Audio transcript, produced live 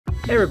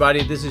Hey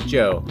everybody, this is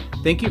Joe.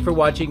 Thank you for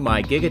watching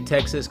my Giga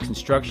Texas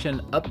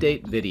construction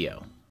update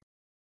video.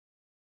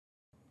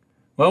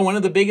 Well, one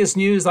of the biggest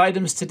news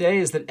items today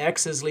is that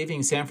X is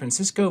leaving San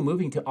Francisco,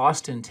 moving to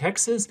Austin,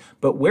 Texas.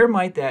 But where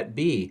might that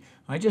be?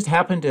 I just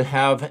happened to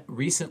have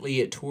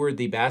recently toured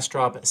the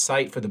Bastrop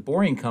site for the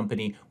Boring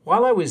Company.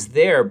 While I was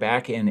there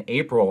back in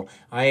April,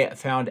 I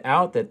found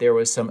out that there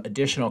was some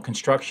additional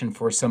construction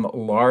for some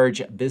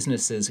large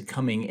businesses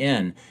coming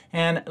in.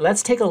 And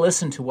let's take a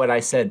listen to what I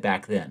said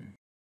back then.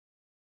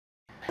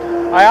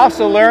 I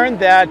also learned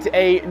that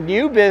a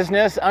new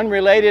business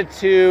unrelated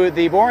to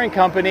the Boring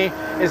Company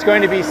is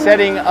going to be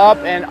setting up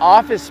an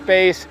office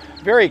space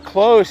very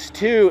close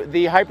to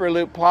the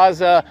Hyperloop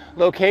Plaza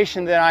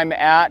location that I'm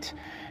at.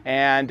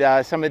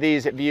 And some of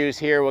these views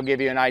here will give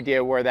you an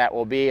idea where that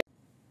will be.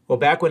 Well,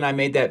 back when I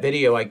made that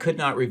video, I could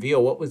not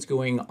reveal what was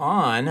going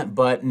on,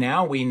 but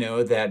now we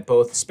know that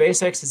both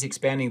SpaceX is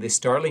expanding the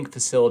Starlink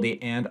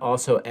facility and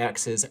also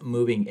X is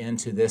moving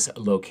into this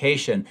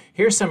location.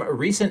 Here's some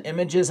recent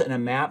images and a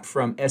map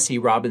from S.E.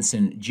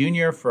 Robinson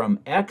Jr.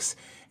 from X.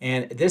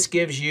 And this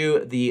gives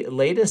you the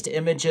latest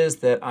images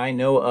that I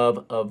know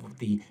of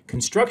the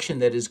construction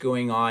that is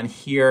going on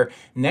here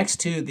next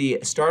to the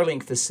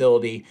Starlink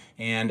facility,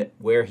 and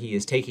where he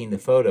is taking the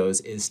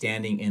photos is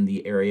standing in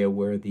the area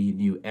where the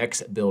new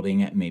X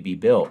building may be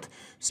built.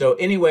 So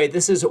anyway,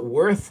 this is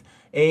worth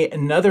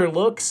another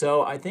look,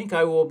 so I think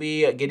I will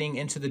be getting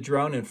into the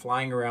drone and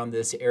flying around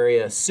this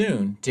area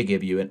soon to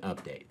give you an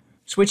update.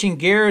 Switching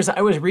gears,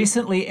 I was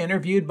recently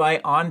interviewed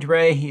by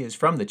Andre. He is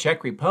from the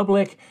Czech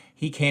Republic.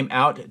 He came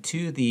out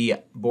to the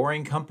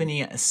Boring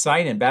Company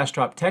site in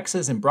Bastrop,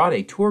 Texas, and brought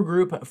a tour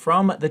group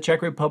from the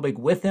Czech Republic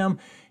with him.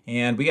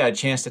 And we got a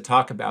chance to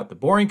talk about the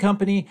Boring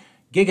Company,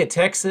 Giga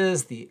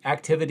Texas, the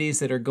activities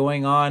that are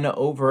going on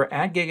over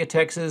at Giga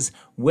Texas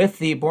with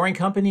the Boring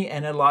Company,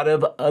 and a lot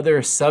of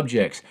other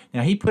subjects.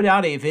 Now, he put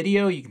out a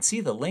video. You can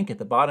see the link at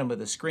the bottom of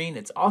the screen.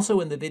 It's also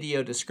in the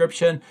video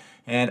description,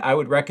 and I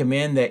would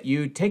recommend that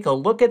you take a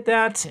look at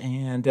that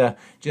and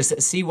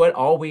just see what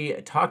all we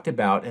talked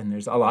about. And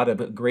there's a lot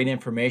of great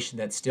information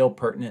that's still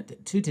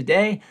pertinent to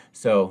today,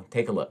 so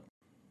take a look.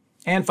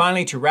 And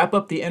finally, to wrap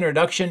up the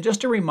introduction,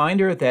 just a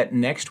reminder that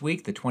next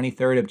week, the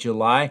 23rd of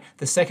July,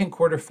 the second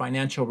quarter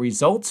financial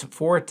results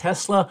for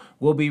Tesla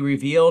will be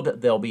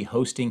revealed. They'll be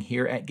hosting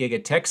here at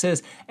Giga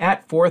Texas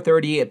at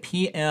 4:30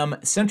 p.m.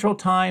 Central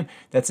Time.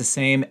 That's the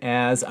same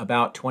as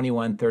about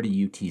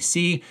 21:30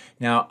 UTC.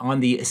 Now, on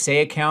the Say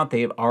account,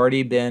 they've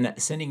already been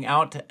sending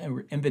out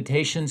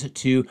invitations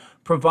to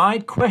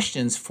provide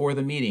questions for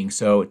the meeting.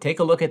 So take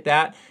a look at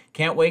that.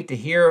 Can't wait to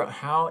hear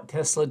how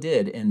Tesla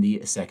did in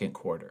the second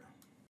quarter.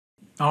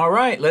 All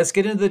right, let's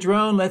get into the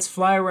drone. Let's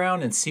fly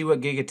around and see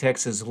what Giga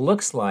Texas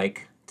looks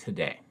like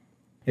today.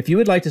 If you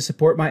would like to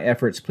support my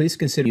efforts, please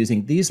consider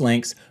using these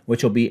links,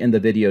 which will be in the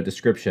video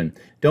description.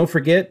 Don't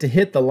forget to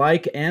hit the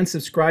like and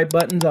subscribe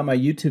buttons on my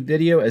YouTube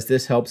video, as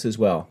this helps as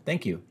well.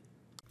 Thank you.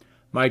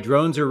 My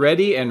drones are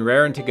ready and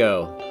raring to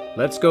go.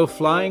 Let's go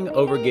flying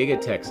over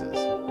Giga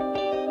Texas.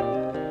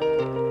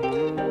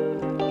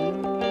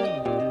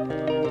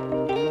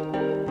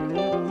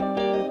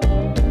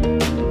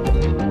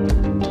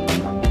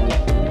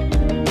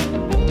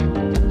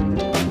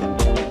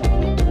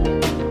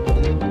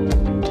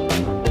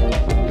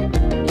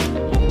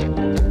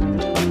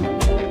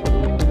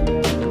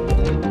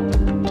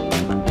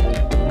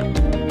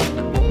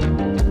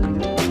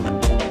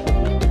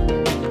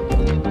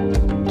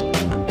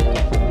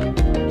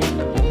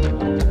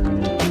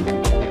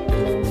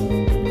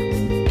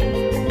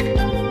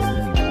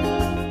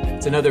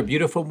 It's another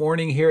beautiful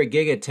morning here at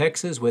Giga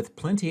Texas with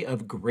plenty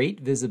of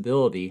great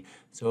visibility,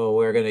 so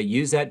we're going to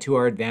use that to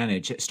our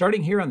advantage.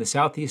 Starting here on the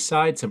southeast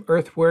side, some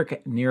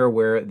earthwork near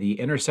where the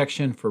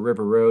intersection for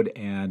River Road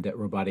and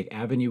Robotic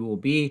Avenue will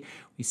be.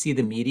 We see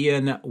the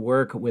median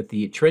work with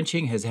the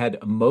trenching has had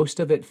most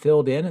of it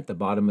filled in at the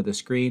bottom of the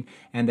screen,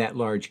 and that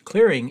large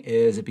clearing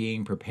is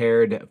being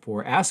prepared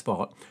for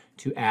asphalt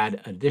to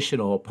add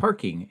additional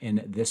parking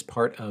in this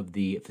part of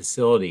the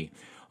facility.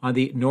 On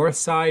the north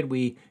side,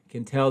 we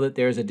can tell that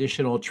there's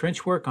additional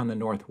trench work on the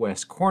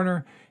northwest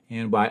corner,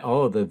 and by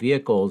all of the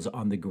vehicles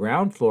on the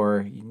ground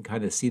floor, you can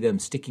kind of see them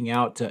sticking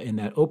out in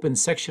that open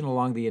section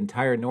along the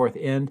entire north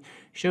end.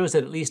 Shows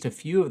that at least a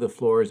few of the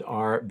floors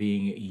are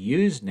being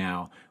used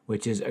now,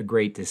 which is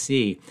great to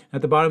see.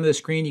 At the bottom of the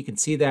screen, you can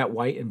see that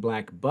white and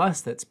black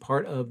bus. That's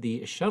part of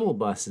the shuttle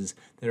buses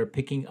that are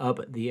picking up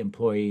the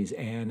employees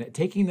and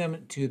taking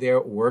them to their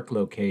work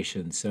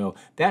locations. So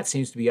that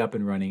seems to be up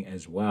and running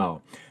as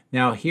well.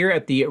 Now, here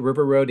at the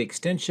River Road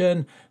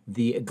extension,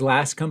 the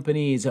glass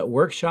company's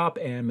workshop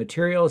and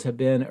materials have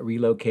been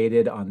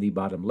relocated on the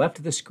bottom left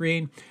of the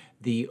screen.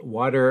 The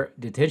water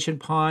detention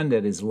pond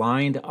that is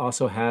lined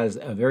also has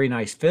a very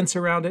nice fence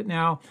around it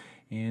now,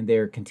 and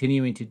they're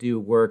continuing to do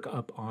work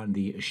up on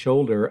the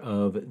shoulder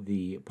of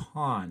the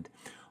pond.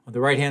 On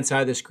the right-hand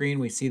side of the screen,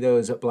 we see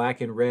those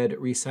black and red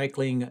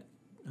recycling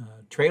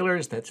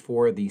trailers. That's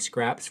for the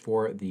scraps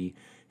for the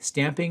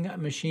stamping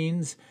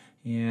machines.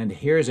 And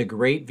here's a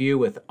great view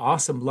with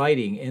awesome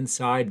lighting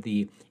inside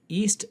the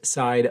east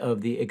side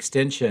of the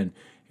extension.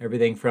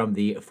 Everything from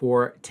the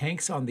 4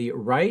 tanks on the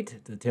right,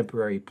 the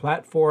temporary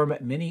platform,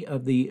 many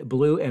of the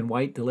blue and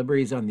white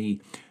deliveries on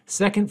the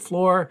second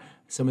floor,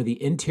 some of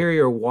the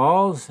interior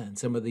walls and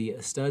some of the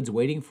studs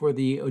waiting for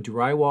the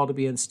drywall to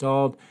be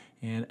installed,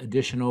 and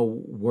additional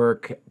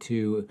work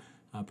to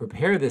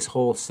prepare this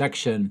whole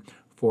section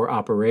for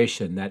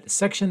operation. That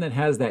section that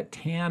has that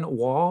tan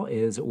wall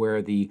is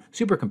where the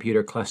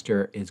supercomputer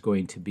cluster is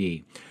going to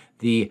be.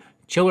 The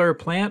chiller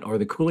plant or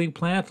the cooling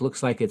plant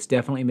looks like it's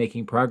definitely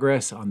making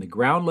progress on the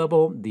ground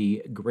level.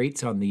 The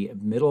grates on the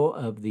middle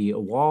of the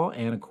wall,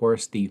 and of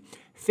course the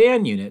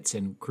fan units,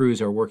 and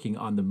crews are working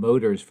on the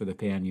motors for the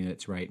fan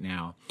units right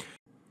now.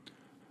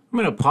 I'm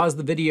going to pause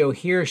the video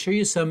here, show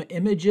you some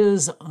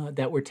images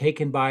that were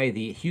taken by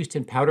the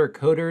Houston powder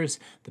coaters,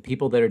 the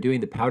people that are doing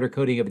the powder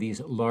coating of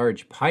these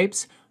large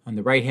pipes. On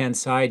the right-hand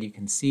side, you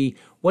can see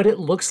what it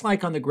looks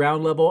like on the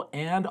ground level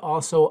and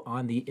also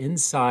on the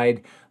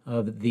inside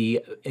of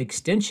the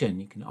extension.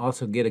 You can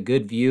also get a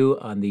good view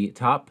on the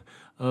top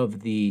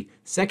of the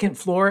second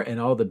floor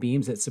and all the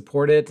beams that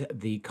support it,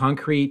 the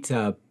concrete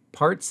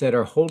parts that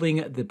are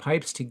holding the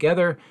pipes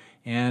together,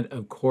 and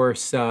of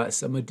course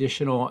some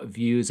additional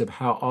views of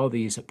how all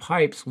these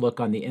pipes look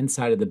on the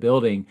inside of the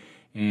building.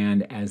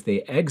 And as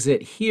they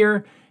exit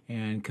here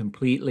and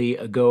completely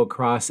go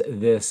across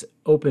this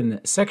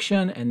open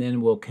section, and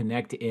then we'll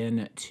connect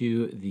in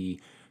to the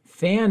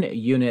fan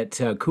unit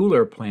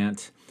cooler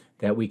plant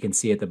that we can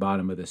see at the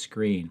bottom of the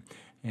screen.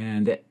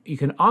 And you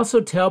can also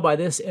tell by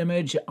this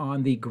image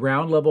on the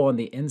ground level on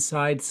the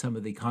inside, some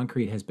of the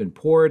concrete has been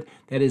poured.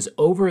 That is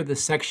over the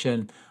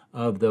section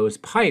of those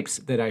pipes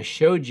that I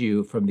showed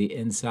you from the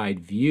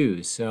inside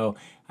views. So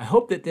I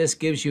hope that this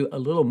gives you a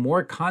little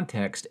more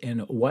context in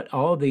what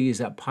all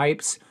these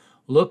pipes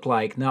look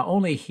like, not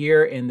only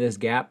here in this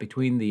gap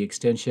between the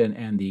extension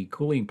and the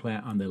cooling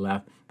plant on the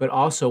left, but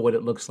also what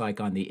it looks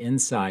like on the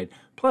inside,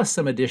 plus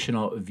some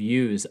additional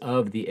views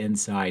of the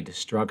inside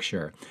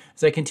structure.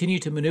 As I continue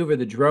to maneuver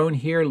the drone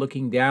here,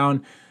 looking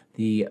down,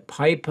 the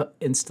pipe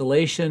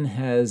installation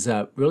has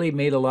really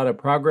made a lot of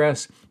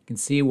progress. You can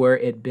see where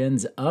it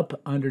bends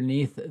up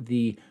underneath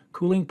the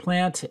cooling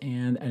plant,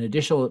 and an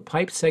additional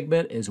pipe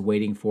segment is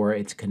waiting for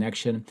its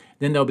connection.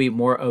 Then there'll be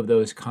more of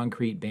those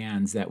concrete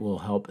bands that will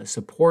help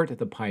support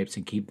the pipes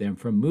and keep them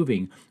from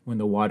moving when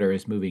the water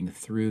is moving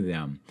through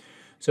them.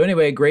 So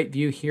anyway, a great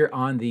view here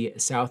on the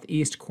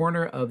southeast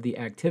corner of the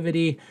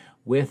activity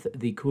with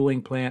the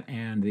cooling plant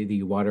and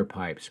the water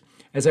pipes.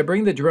 As I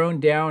bring the drone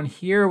down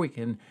here, we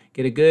can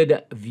get a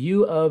good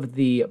view of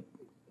the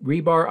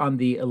rebar on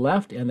the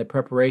left and the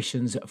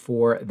preparations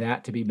for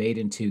that to be made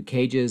into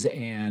cages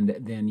and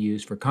then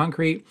used for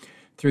concrete.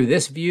 Through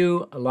this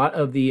view, a lot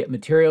of the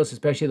materials,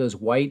 especially those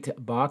white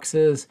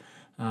boxes,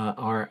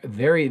 are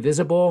very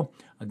visible.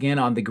 Again,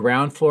 on the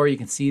ground floor, you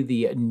can see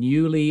the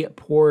newly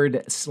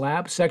poured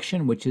slab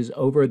section, which is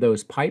over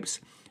those pipes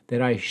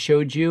that I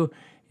showed you,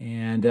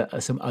 and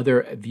some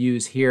other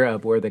views here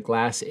of where the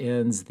glass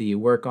ends, the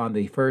work on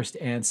the first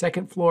and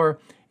second floor,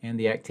 and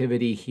the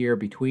activity here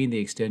between the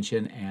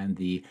extension and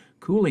the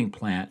cooling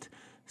plant.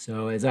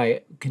 So as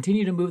I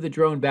continue to move the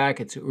drone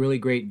back, it's a really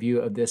great view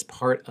of this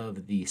part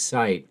of the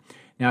site.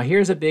 Now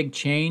here's a big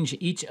change.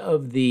 Each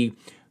of the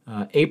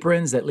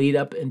aprons that lead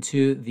up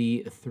into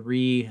the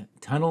 3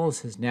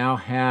 tunnels has now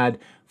had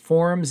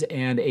forms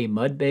and a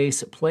mud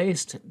base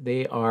placed.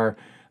 They are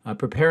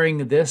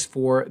preparing this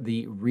for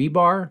the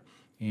rebar,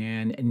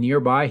 and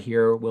nearby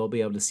here we'll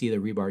be able to see the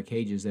rebar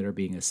cages that are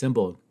being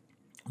assembled.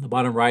 On the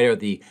bottom right are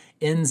the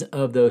ends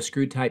of those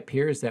screw type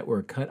piers that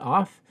were cut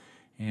off.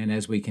 And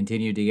as we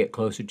continue to get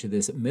closer to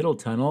this middle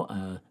tunnel,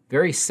 a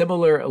very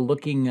similar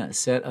looking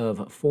set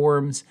of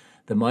forms.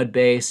 The mud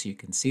base, you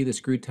can see the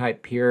screw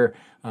type pier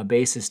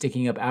base is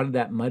sticking up out of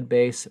that mud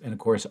base. And of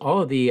course,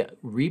 all of the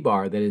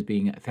rebar that is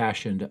being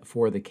fashioned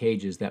for the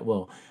cages that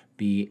will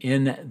be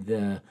in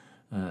the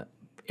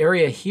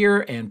area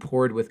here and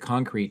poured with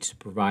concrete to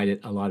provide it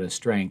a lot of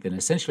strength and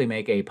essentially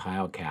make a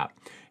pile cap.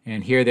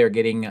 And here they're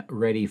getting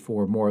ready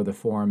for more of the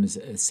forms,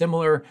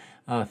 similar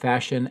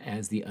fashion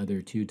as the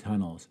other 2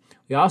 tunnels.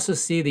 We also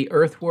see the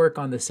earthwork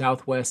on the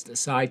southwest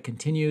side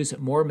continues.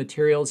 More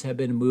materials have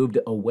been moved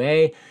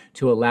away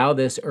to allow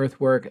this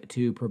earthwork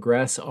to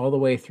progress all the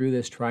way through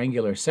this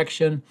triangular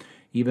section.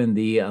 Even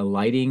the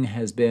lighting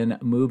has been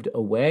moved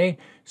away,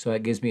 so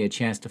that gives me a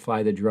chance to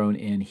fly the drone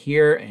in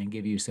here and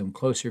give you some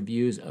closer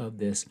views of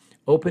this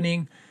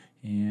opening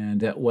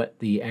and what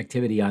the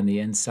activity on the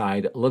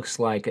inside looks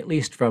like, at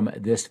least from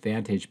this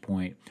vantage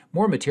point.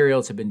 More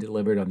materials have been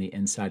delivered on the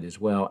inside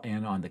as well,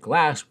 and on the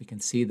glass we can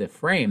see the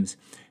frames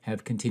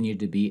have continued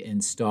to be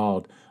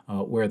installed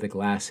where the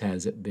glass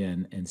has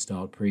been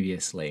installed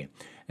previously.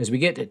 As we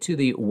get to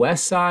the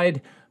west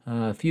side,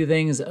 A few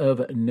things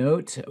of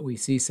note. We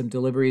see some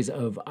deliveries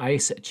of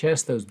ice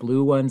chests, those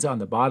blue ones on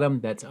the bottom.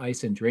 That's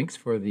ice and drinks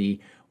for the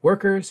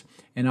workers.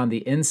 And on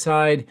the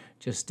inside,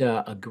 just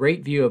a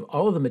great view of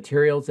all of the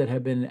materials that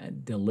have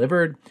been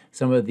delivered.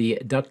 Some of the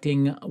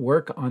ducting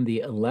work on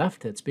the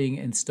left that's being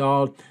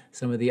installed.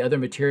 Some of the other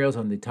materials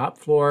on the top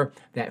floor.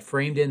 That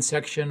framed-in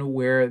section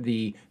where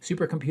the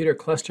supercomputer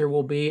cluster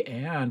will be.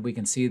 And we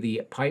can see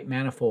the pipe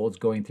manifolds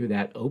going through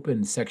that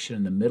open section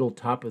in the middle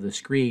top of the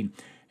screen.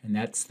 And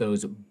that's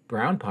those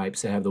brown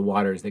pipes that have the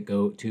waters that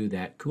go to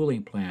that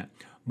cooling plant.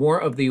 More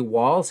of the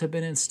walls have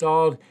been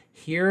installed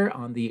here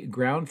on the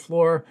ground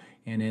floor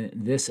and in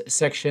this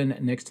section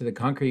next to the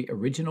concrete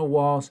original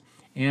walls.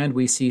 And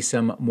we see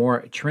some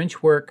more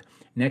trench work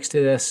next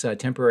to this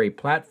temporary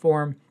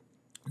platform.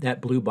 That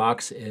blue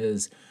box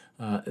is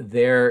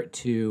there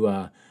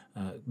to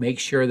make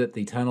sure that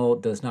the tunnel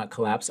does not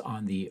collapse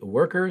on the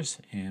workers.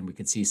 And we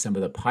can see some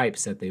of the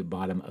pipes at the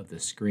bottom of the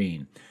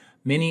screen.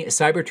 Many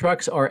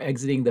Cybertrucks are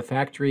exiting the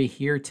factory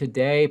here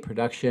today.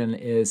 Production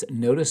is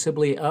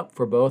noticeably up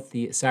for both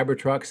the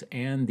Cybertrucks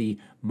and the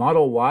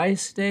Model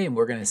Ys today, and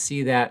we're going to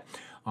see that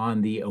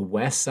on the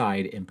west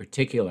side in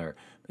particular.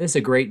 This is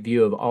a great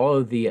view of all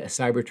of the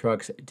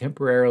Cybertrucks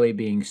temporarily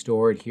being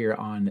stored here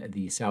on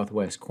the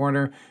southwest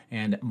corner,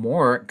 and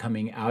more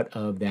coming out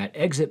of that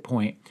exit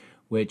point,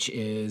 which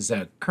is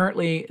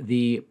currently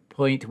the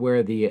point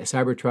where the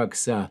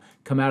Cybertrucks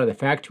come out of the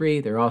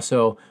factory. They're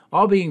also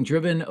all being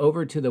driven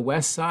over to the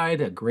west side.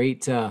 A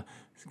great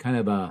kind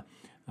of a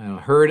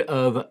herd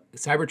of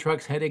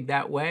Cybertrucks heading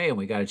that way, and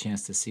we got a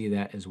chance to see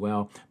that as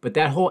well. But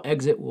that whole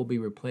exit will be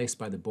replaced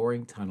by the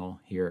boring tunnel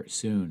here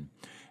soon.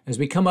 As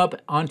we come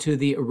up onto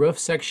the roof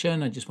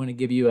section, I just want to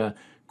give you a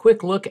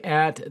quick look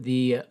at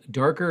the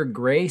darker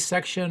gray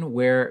section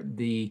where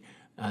the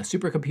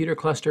supercomputer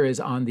cluster is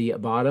on the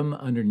bottom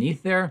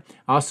underneath there.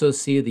 Also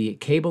see the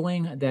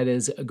cabling that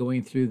is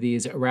going through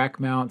these rack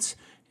mounts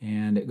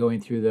and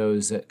going through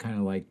those kind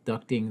of like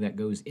ducting that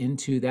goes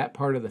into that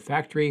part of the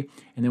factory.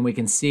 And then we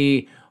can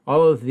see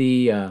all of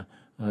the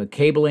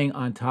cabling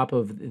on top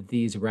of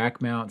these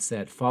rack mounts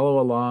that follow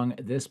along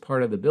this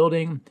part of the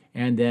building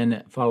and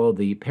then follow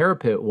the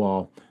parapet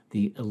wall,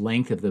 the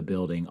length of the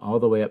building, all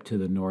the way up to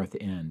the north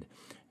end.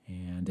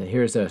 And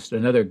here's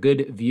another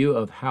good view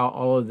of how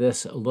all of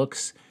this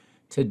looks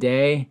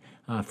today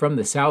from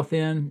the south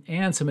end,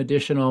 and some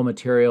additional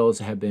materials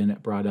have been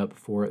brought up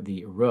for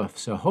the roof.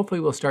 So hopefully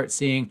we'll start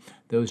seeing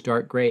those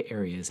dark gray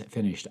areas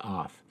finished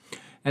off.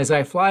 As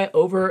I fly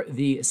over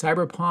the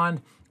cyber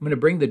pond, I'm going to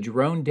bring the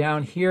drone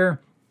down here,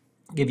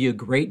 give you a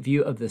great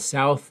view of the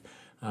south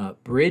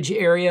bridge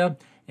area,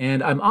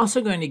 and I'm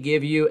also going to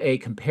give you a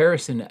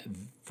comparison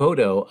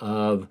photo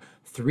of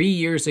 3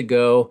 years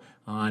ago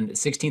on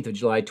 16th of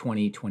July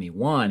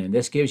 2021, and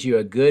this gives you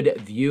a good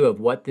view of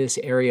what this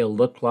area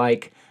looked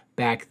like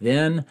back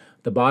then.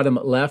 The bottom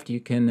left, you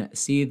can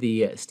see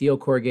the steel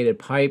corrugated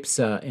pipes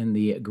in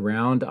the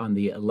ground on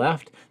the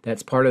left.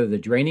 That's part of the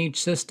drainage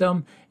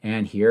system.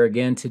 And here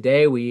again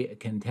today, we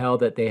can tell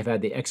that they have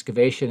had the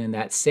excavation in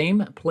that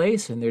same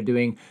place, and they're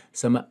doing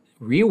some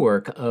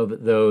rework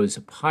of those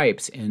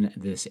pipes in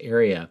this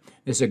area.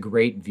 This is a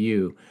great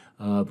view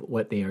of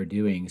what they are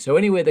doing. So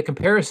anyway, the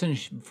comparison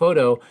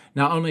photo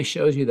not only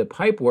shows you the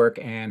pipe work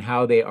and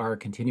how they are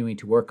continuing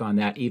to work on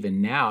that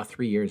even now,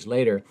 3 years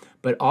later,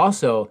 but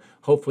also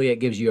hopefully it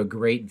gives you a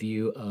great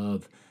view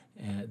of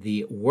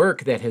the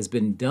work that has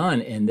been done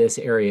in this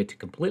area to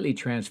completely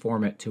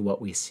transform it to what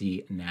we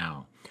see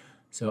now.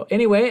 So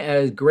anyway,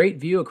 a great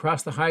view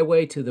across the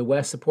highway to the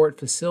West Support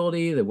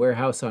Facility, the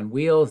warehouse on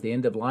wheels, the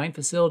end-of-line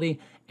facility,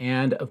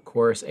 and of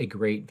course a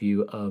great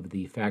view of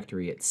the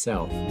factory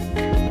itself.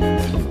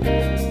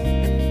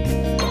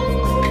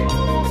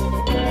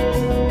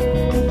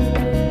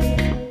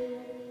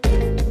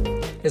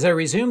 As I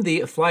resumed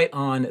the flight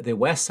on the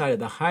west side of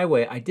the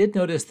highway, I did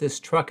notice this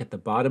truck at the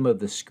bottom of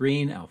the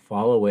screen. I'll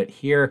follow it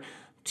here.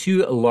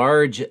 2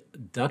 large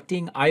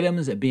ducting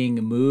items being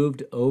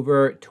moved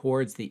over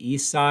towards the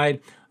east side.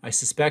 I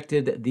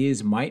suspected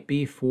these might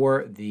be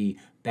for the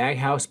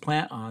baghouse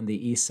plant on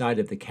the east side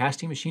of the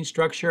casting machine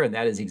structure, and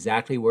that is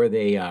exactly where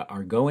they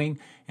are going,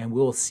 and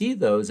we'll see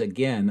those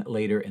again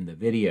later in the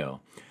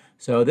video.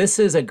 So this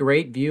is a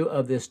great view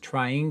of this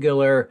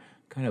triangular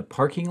kind of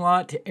parking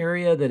lot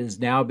area that is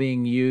now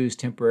being used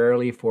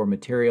temporarily for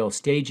material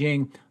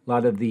staging. A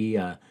lot of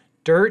the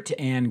dirt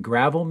and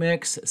gravel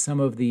mix, some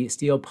of the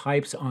steel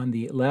pipes on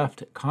the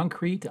left,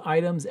 concrete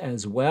items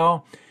as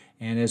well.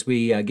 And as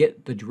we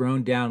get the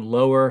drone down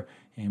lower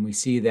and we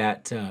see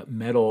that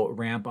metal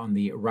ramp on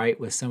the right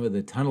with some of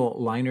the tunnel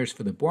liners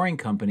for the boring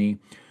company,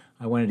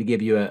 I wanted to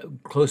give you a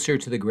closer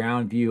to the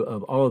ground view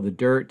of all of the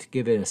dirt, to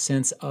give it a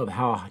sense of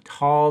how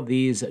tall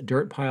these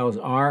dirt piles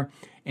are,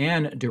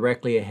 and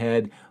directly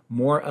ahead,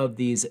 more of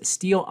these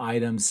steel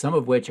items, some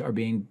of which are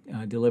being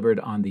delivered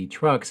on the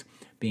trucks,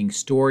 being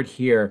stored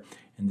here.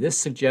 And this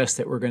suggests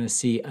that we're going to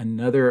see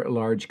another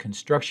large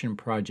construction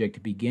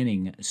project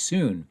beginning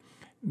soon,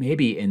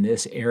 maybe in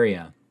this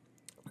area.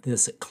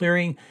 This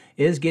clearing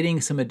is getting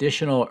some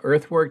additional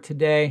earthwork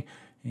today,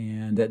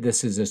 And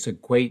this is just a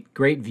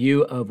great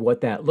view of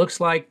what that looks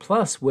like,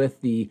 plus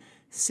with the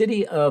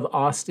city of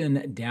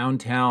Austin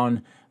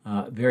downtown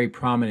very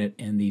prominent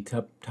in the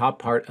top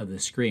part of the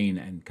screen,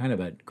 and kind of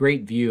a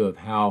great view of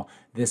how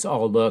this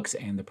all looks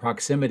and the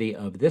proximity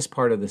of this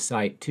part of the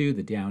site to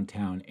the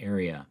downtown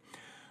area.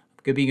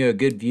 Giving you a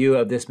good view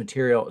of this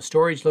material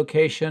storage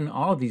location.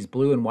 All of these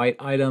blue and white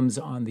items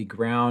on the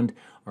ground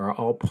are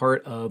all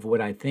part of what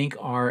I think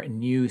are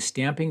new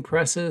stamping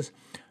presses.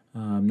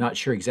 I'm not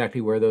sure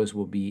exactly where those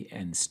will be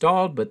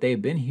installed, but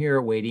they've been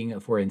here waiting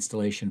for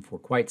installation for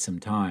quite some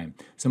time.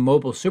 Some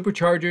mobile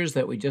superchargers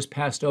that we just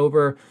passed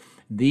over.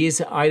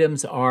 These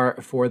items are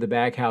for the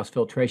baghouse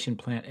filtration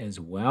plant as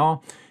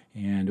well,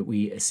 and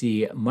we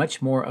see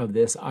much more of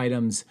this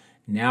items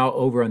now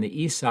over on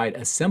the east side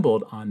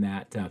assembled on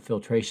that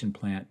filtration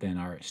plant than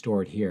are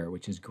stored here,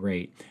 which is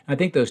great. I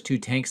think those two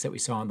tanks that we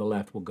saw on the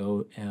left will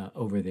go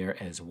over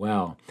there as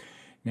well.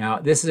 Now,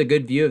 this is a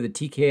good view of the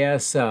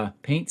TKS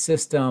paint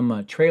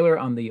system trailer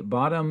on the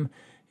bottom,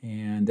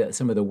 and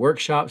some of the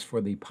workshops for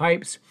the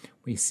pipes.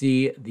 We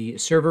see the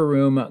server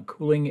room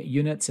cooling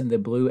units in the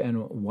blue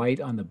and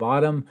white on the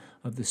bottom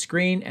of the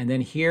screen. And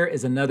then here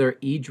is another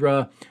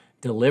Idra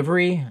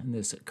delivery in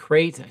this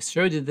crate. I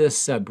showed you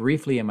this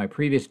briefly in my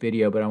previous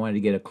video, but I wanted to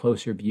get a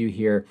closer view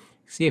here,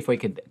 see if we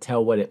could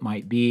tell what it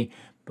might be.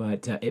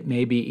 But it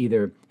may be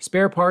either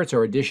spare parts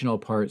or additional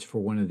parts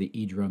for one of the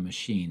Idra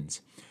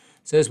machines.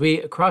 So as we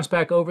cross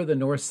back over the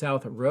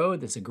north-south road,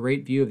 there's a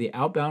great view of the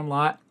outbound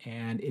lot,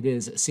 and it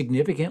is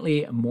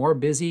significantly more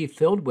busy,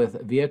 filled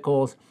with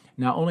vehicles,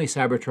 not only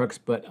Cybertrucks,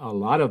 but a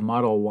lot of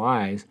Model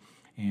Ys.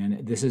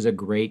 And this is a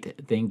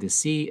great thing to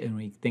see, and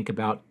we think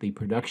about the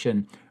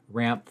production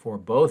ramp for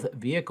both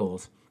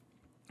vehicles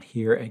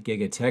here at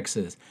Giga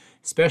Texas,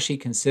 especially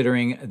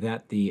considering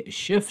that the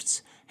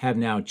shifts have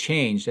now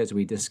changed, as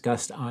we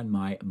discussed on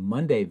my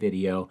Monday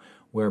video,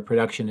 where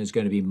production is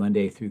going to be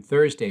Monday through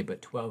Thursday,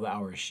 but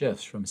 12-hour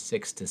shifts from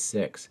 6 to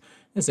 6.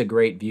 This is a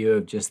great view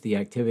of just the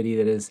activity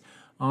that is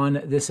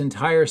on this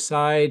entire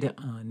side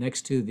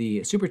next to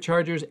the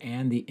superchargers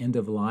and the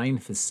end-of-line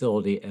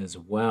facility as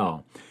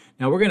well.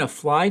 Now we're going to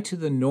fly to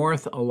the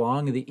north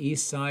along the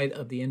east side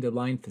of the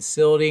end-of-line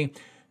facility,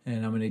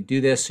 and I'm going to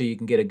do this so you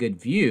can get a good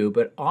view,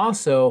 but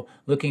also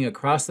looking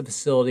across the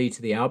facility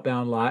to the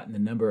outbound lot and the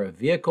number of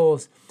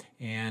vehicles.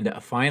 And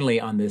finally,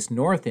 on this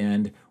north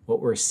end, what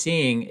we're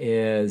seeing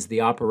is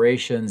the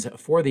operations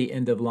for the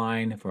end of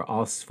line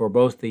for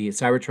both the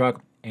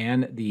Cybertruck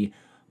and the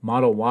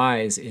Model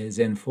Ys is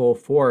in full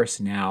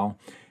force now.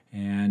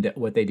 And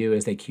what they do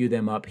is they queue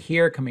them up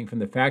here coming from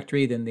the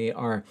factory, then they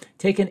are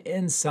taken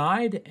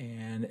inside,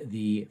 and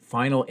the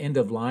final end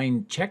of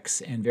line checks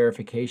and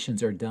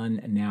verifications are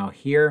done now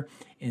here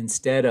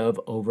instead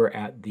of over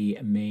at the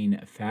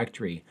main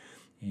factory.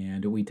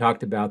 And we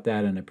talked about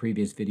that in a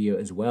previous video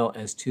as well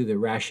as to the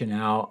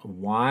rationale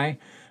why,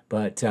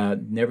 but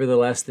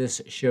nevertheless,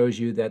 this shows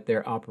you that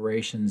their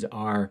operations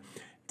are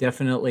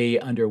definitely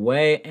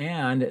underway,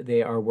 and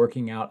they are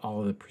working out all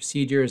of the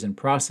procedures and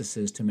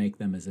processes to make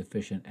them as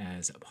efficient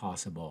as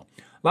possible.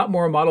 A lot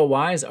more Model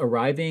Ys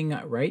arriving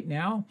right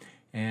now,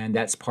 and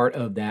that's part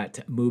of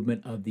that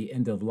movement of the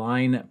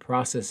end-of-line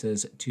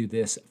processes to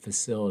this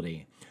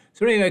facility.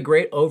 So anyway, a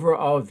great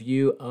overall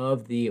view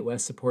of the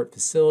West Support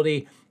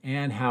facility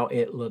and how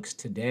it looks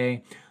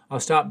today. I'll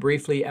stop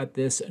briefly at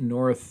this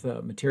north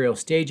material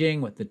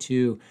staging with the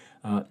two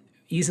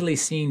easily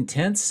seen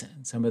tents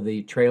and some of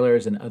the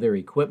trailers and other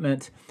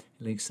equipment.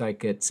 It looks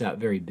like it's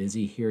very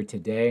busy here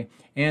today,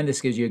 and this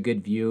gives you a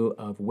good view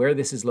of where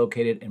this is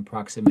located in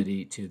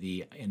proximity to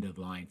the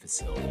end-of-line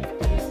facility.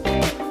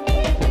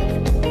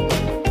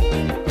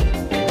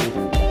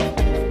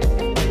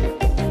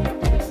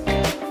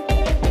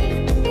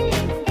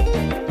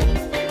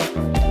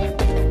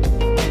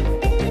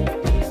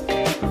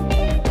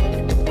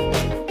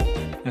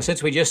 Now,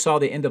 since we just saw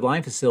the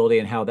end-of-line facility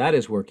and how that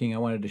is working, I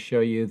wanted to show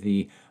you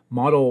the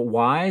Model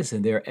Ys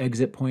and their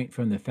exit point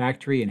from the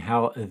factory and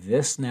how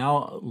this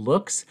now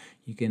looks.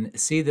 You can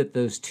see that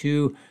those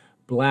two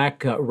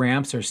black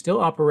ramps are still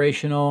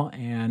operational,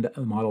 and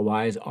the Model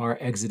Ys are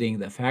exiting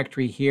the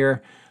factory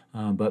here.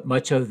 But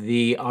much of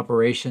the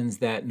operations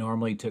that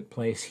normally took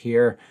place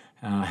here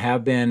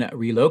have been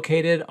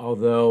relocated,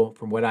 although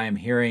from what I am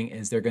hearing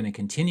is they're going to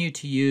continue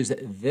to use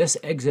this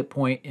exit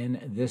point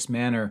in this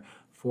manner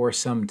for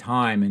some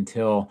time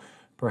until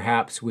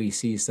perhaps we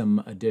see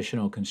some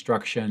additional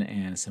construction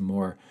and some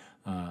more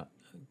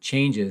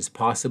changes,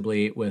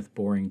 possibly with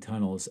boring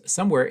tunnels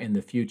somewhere in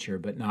the future,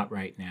 but not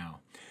right now.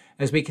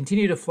 As we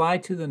continue to fly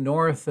to the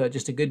north,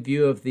 just a good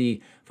view of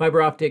the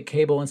fiber optic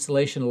cable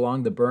installation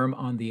along the berm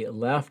on the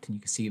left. And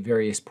you can see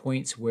various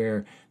points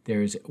where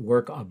there's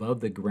work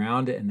above the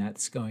ground, and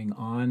that's going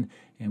on.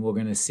 And we're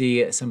going to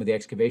see some of the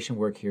excavation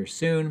work here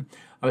soon.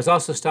 I was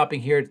also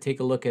stopping here to take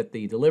a look at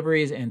the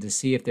deliveries and to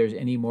see if there's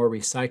any more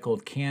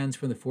recycled cans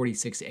from the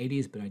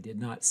 4680s, but I did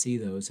not see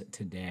those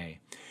today.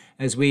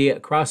 As we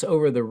cross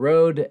over the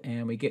road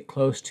and we get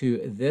close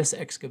to this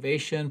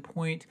excavation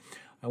point,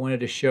 I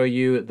wanted to show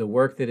you the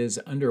work that is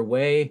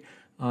underway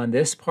On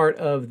this part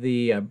of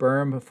the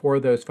berm for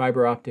those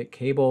fiber optic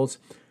cables,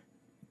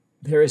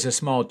 there is a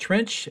small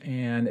trench,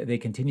 and they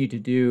continue to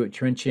do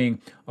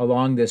trenching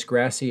along this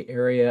grassy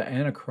area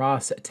and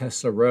across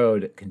Tesla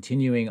Road,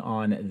 continuing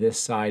on this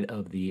side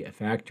of the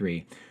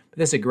factory. But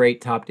this is a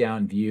great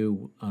top-down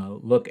view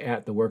look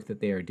at the work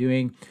that they are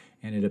doing,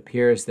 and it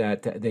appears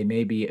that they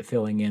may be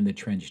filling in the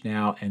trench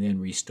now and then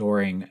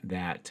restoring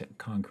that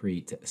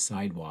concrete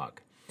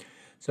sidewalk.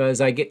 So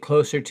as I get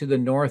closer to the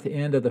north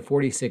end of the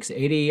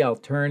 4680, I'll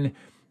turn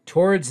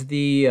towards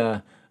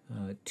the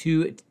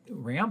two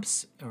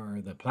ramps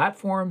or the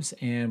platforms,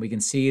 and we can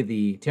see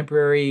the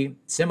temporary,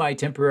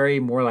 semi-temporary,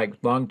 more like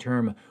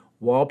long-term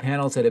wall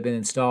panels that have been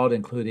installed,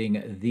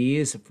 including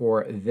these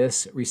for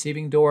this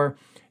receiving door.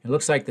 It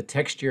looks like the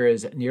texture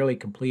is nearly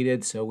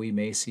completed, so we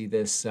may see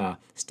this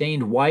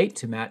stained white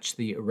to match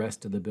the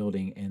rest of the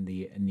building in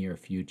the near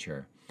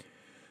future.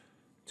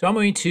 So I'm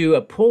going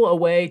to pull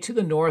away to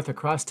the north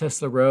across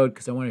Tesla Road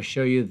because I want to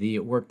show you the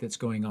work that's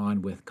going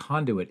on with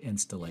conduit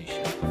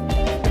installation.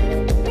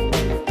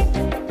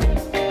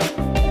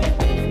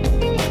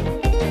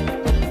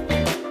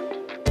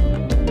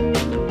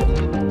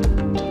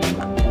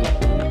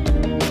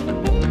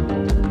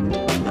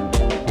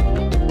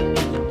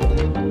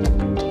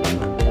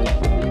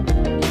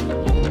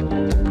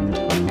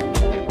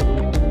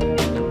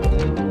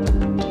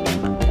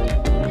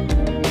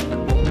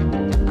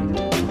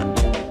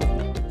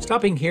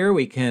 Stopping here,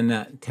 we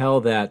can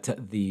tell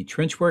that the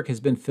trench work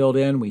has been filled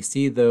in. We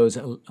see those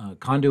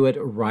conduit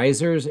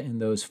risers in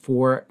those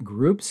four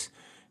groups.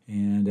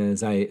 And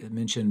as I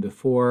mentioned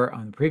before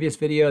on the previous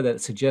video,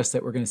 that suggests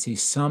that we're going to see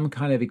some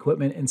kind of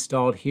equipment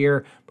installed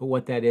here, but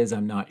what that is,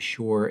 I'm not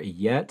sure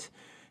yet.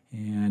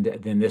 And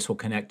then this will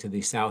connect to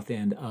the south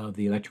end of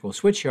the electrical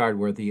switchyard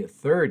where the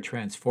third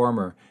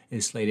transformer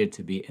is slated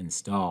to be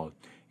installed.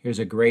 Here's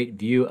a great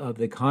view of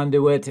the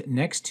conduit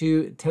next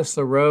to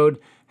Tesla Road,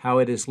 how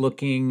it is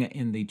looking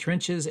in the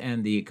trenches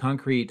and the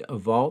concrete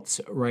vaults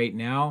right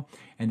now.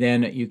 And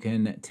then you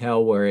can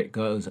tell where it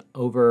goes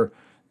over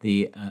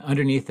the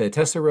underneath the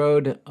Tesla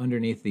Road,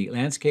 underneath the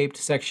landscaped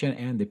section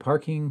and the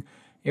parking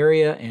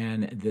area.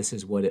 And this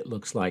is what it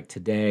looks like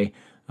today.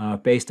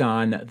 Based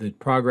on the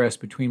progress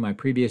between my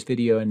previous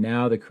video and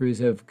now, the crews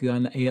have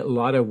done a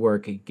lot of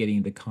work at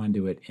getting the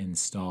conduit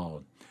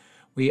installed.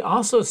 We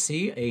also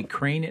see a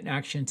crane in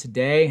action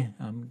today.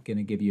 I'm going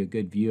to give you a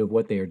good view of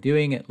what they are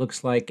doing. It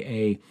looks like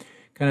a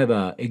kind of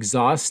a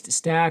exhaust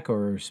stack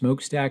or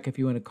smokestack, if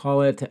you want to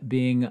call it,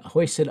 being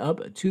hoisted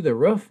up to the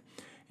roof.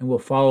 And we'll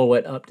follow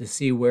it up to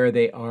see where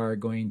they are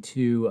going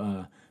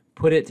to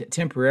put it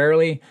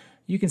temporarily.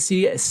 You can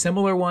see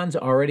similar ones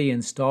already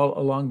installed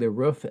along the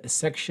roof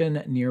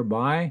section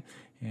nearby.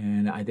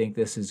 And I think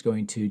this is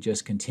going to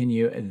just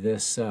continue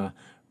this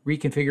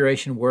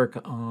reconfiguration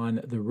work on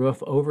the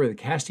roof over the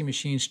casting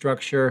machine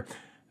structure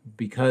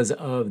because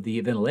of the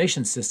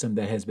ventilation system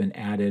that has been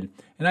added.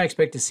 And I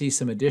expect to see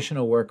some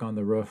additional work on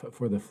the roof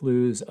for the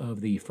flues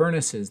of the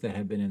furnaces that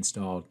have been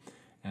installed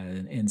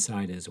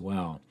inside as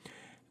well.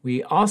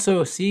 We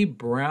also see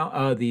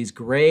these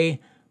gray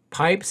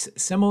pipes,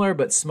 similar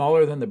but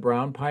smaller than the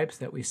brown pipes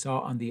that we saw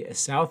on the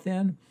south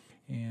end,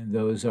 and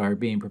those are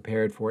being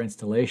prepared for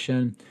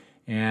installation.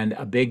 And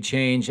a big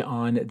change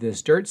on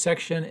this dirt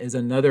section is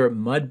another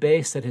mud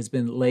base that has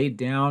been laid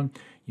down.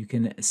 You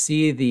can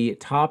see the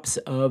tops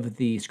of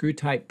the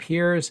screw-type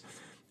piers.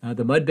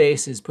 The mud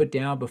base is put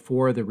down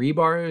before the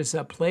rebar is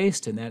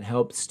placed, and that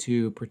helps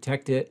to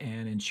protect it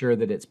and ensure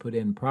that it's put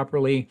in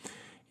properly.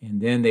 And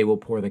then they will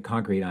pour the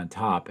concrete on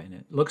top. And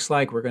it looks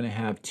like we're going to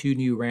have 2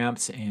 new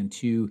ramps and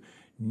 2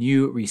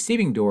 new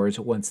receiving doors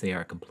once they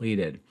are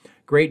completed.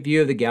 Great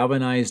view of the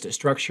galvanized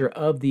structure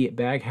of the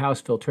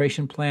baghouse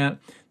filtration plant,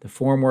 the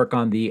formwork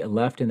on the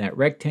left in that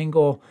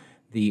rectangle,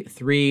 the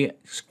 3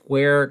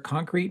 square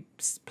concrete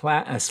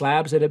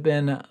slabs that have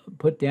been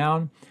put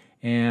down,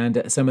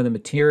 and some of the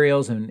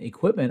materials and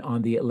equipment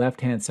on the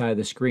left-hand side of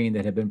the screen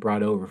that have been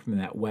brought over from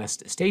that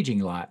west staging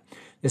lot.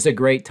 This is a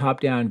great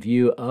top-down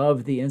view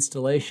of the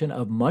installation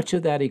of much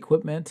of that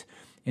equipment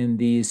in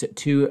these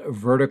 2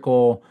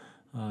 vertical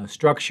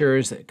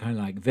structures, kind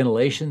of like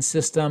ventilation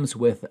systems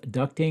with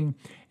ducting.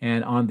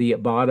 And on the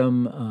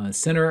bottom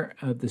center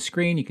of the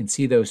screen, you can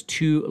see those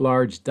 2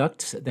 large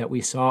ducts that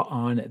we saw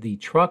on the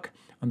truck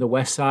on the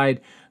west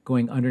side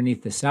going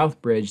underneath the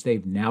south bridge.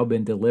 They've now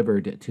been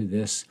delivered to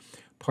this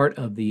part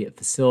of the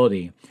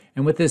facility.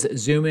 And with this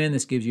zoom in,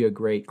 this gives you a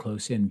great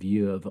close-in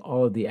view of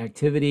all of the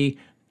activity,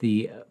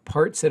 the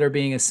parts that are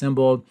being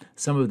assembled,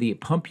 some of the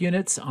pump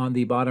units on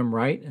the bottom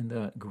right in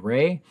the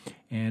gray,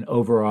 and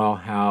overall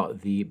how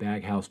the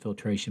baghouse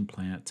filtration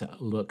plant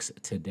looks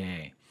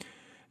today.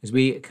 As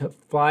we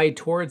fly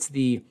towards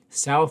the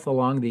south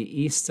along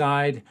the east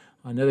side,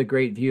 another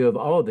great view of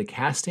all of the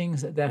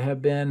castings that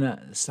have been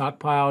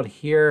stockpiled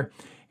here,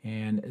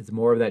 and it's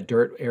more of that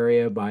dirt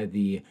area by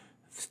the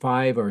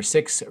 5 or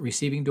 6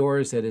 receiving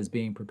doors that is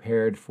being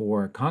prepared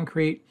for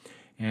concrete.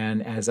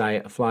 And as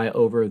I fly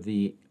over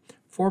the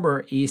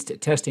former East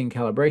testing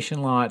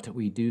calibration lot.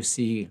 We do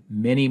see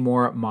many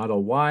more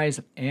Model Ys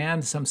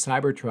and some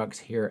Cybertrucks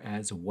here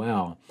as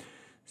well.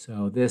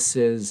 So this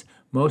is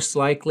most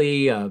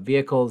likely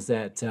vehicles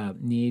that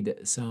need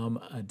some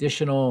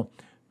additional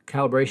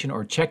calibration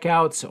or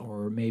checkouts,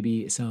 or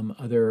maybe some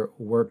other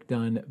work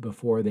done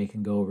before they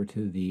can go over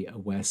to the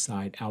west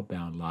side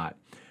outbound lot.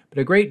 But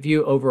a great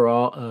view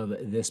overall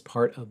of this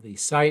part of the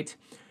site,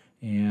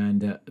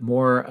 and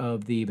more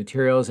of the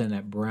materials and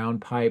that brown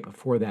pipe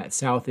for that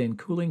south end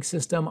cooling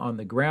system on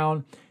the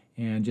ground,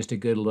 and just a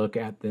good look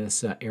at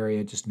this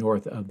area just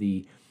north of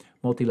the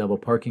multi-level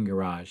parking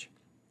garage.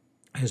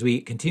 As we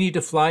continue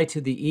to fly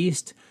to the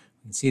east,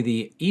 you can see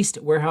the East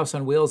Warehouse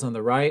on Wheels on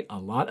the right, a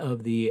lot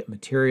of the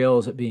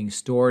materials being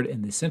stored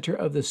in the center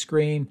of the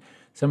screen,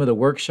 some of the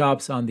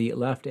workshops on the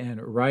left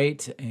and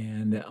right,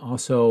 and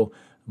also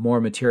more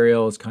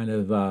materials kind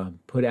of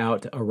put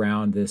out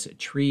around this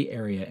tree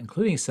area,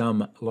 including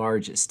some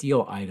large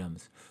steel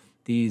items.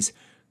 These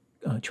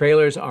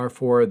trailers are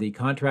for the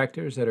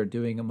contractors that are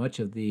doing much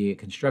of the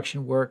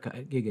construction work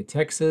at Giga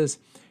Texas.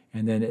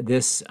 And then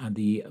this on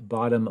the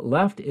bottom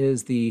left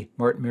is the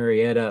Martin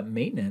Marietta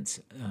maintenance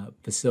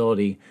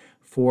facility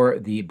for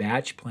the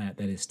batch plant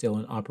that is still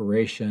in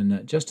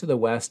operation just to the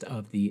west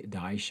of the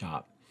die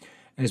shop.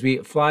 As we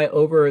fly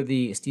over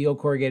the steel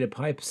corrugated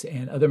pipes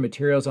and other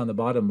materials on the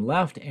bottom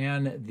left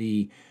and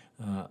the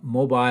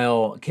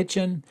mobile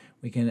kitchen,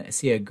 we can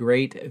see a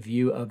great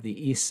view of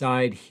the east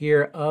side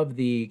here of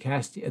the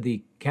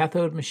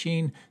cathode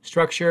machine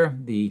structure,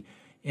 the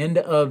end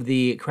of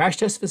the crash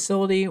test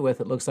facility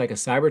with, it looks like, a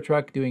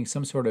Cybertruck doing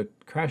some sort of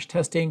crash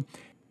testing.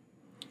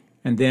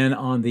 And then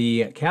on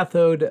the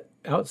cathode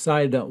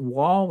outside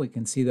wall, we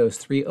can see those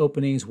three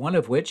openings, one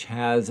of which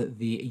has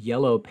the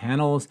yellow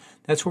panels.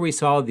 That's where we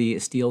saw the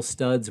steel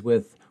studs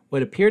with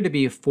what appeared to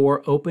be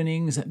 4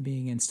 openings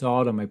being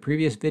installed on my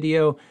previous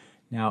video.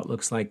 Now it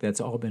looks like that's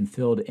all been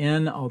filled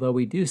in, although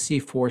we do see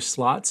 4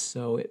 slots,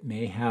 so it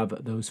may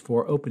have those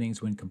 4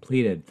 openings when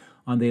completed.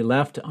 On the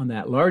left, on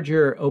that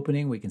larger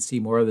opening, we can see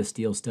more of the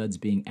steel studs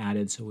being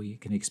added, so we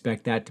can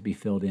expect that to be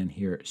filled in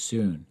here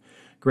soon.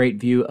 Great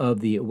view of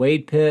the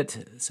wade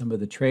pit, some of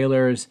the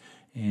trailers,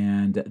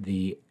 and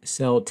the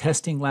cell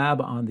testing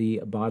lab on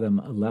the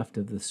bottom left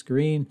of the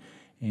screen,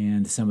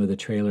 and some of the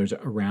trailers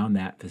around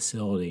that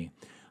facility.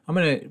 I'm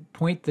going to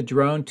point the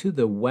drone to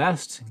the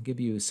west, give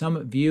you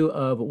some view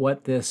of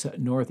what this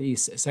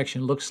northeast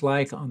section looks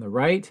like on the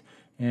right,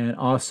 and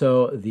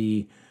also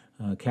the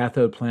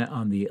cathode plant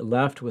on the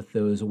left with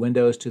those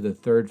windows to the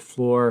 3rd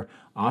floor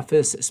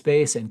office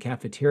space and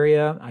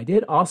cafeteria. I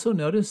did also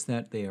notice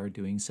that they are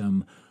doing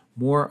some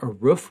more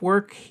roof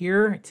work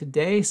here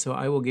today, so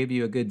I will give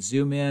you a good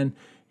zoom in.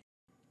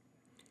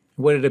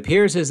 What it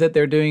appears is that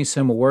they're doing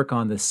some work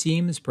on the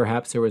seams.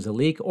 Perhaps there was a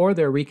leak, or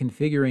they're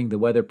reconfiguring the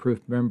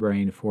weatherproof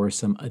membrane for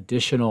some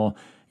additional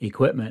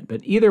equipment.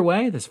 But either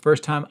way, this is the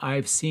first time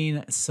I've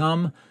seen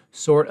some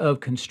sort of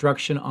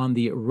construction on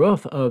the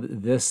roof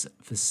of this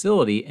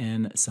facility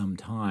in some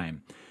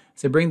time.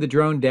 So bring the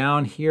drone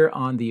down here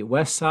on the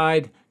west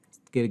side,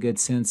 get a good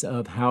sense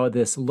of how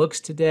this looks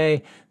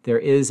today. There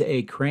is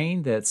a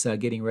crane that's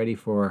getting ready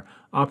for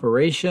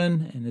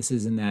operation, and this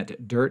is in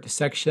that dirt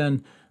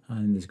section.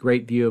 And this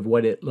great view of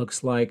what it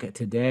looks like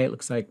today. It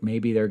looks like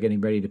maybe they're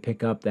getting ready to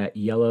pick up that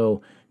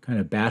yellow kind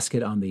of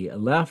basket on the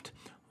left.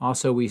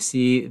 Also, we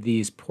see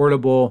these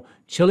portable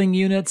chilling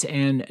units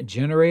and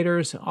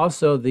generators.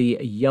 Also, the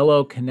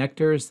yellow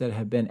connectors that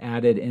have been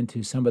added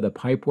into some of the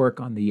pipe work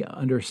on the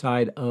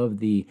underside of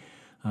the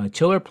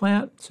chiller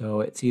plant.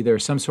 So it's either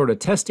some sort of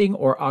testing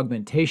or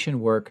augmentation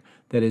work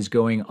that is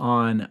going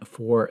on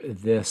for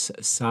this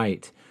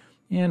site.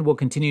 And we'll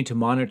continue to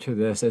monitor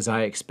this as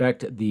I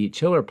expect the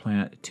chiller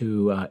plant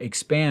to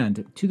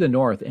expand to the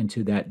north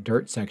into that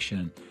dirt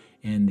section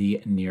in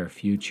the near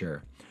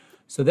future.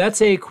 So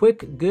that's a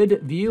quick,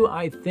 good view,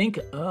 I think,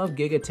 of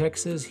Giga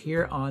Texas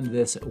here on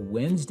this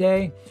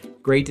Wednesday.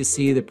 Great to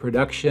see the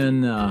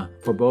production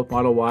for both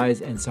Model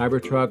Ys and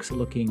Cybertrucks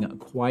looking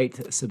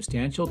quite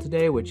substantial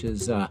today, which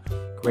is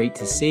great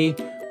to see.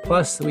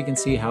 Plus, we can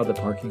see how the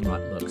parking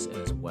lot looks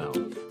as well.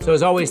 So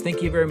as always,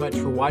 thank you very much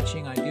for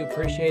watching. I do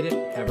appreciate it.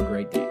 Have a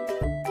great day.